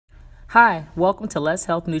Hi, welcome to Let's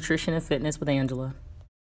Health, Nutrition, and Fitness with Angela.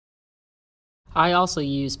 I also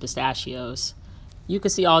use pistachios. You can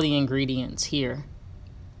see all the ingredients here.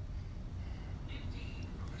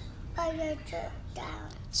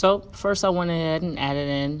 So first I went ahead and added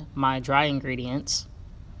in my dry ingredients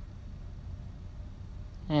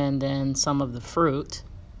and then some of the fruit.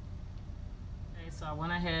 So I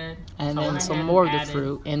went ahead and then some more of the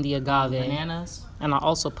fruit and the agave, bananas, and I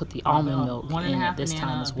also put the almond milk in at this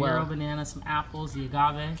time as well. Banana, some apples, the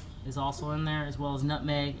agave is also in there, as well as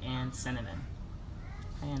nutmeg and cinnamon.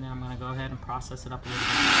 And then I'm going to go ahead and process it up a little bit.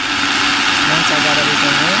 Once I got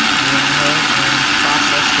everything in, I went ahead and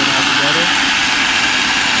processed it all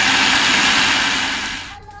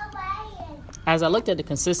together. As I looked at the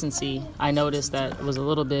consistency, I noticed that it was a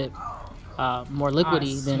little bit more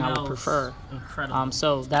liquidy than I would prefer.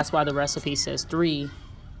 So that's why the recipe says 3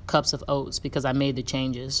 cups of oats, because I made the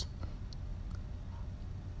changes.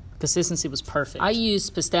 Consistency was perfect. I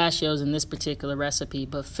used pistachios in this particular recipe,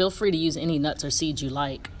 but feel free to use any nuts or seeds you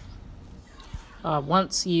like.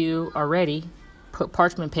 Once you are ready, put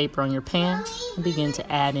parchment paper on your pan and begin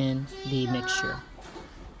to add in the mixture.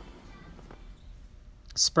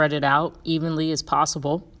 Spread it out evenly as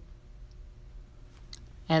possible,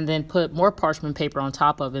 and then put more parchment paper on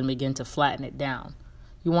top of it and begin to flatten it down.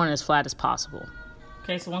 You want it as flat as possible.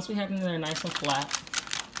 Okay, so once we have it in there nice and flat,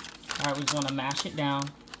 all right, we just want to mash it down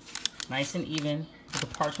nice and even with the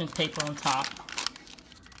parchment paper on top.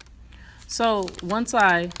 So once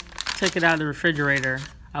I took it out of the refrigerator,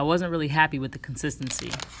 I wasn't really happy with the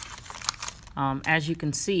consistency. As you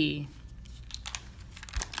can see,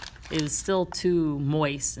 it was still too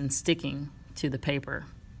moist and sticking to the paper.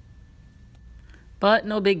 But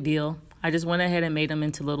no big deal. I just went ahead and made them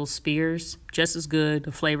into little spears. Just as good.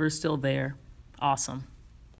 The flavor is still there. Awesome.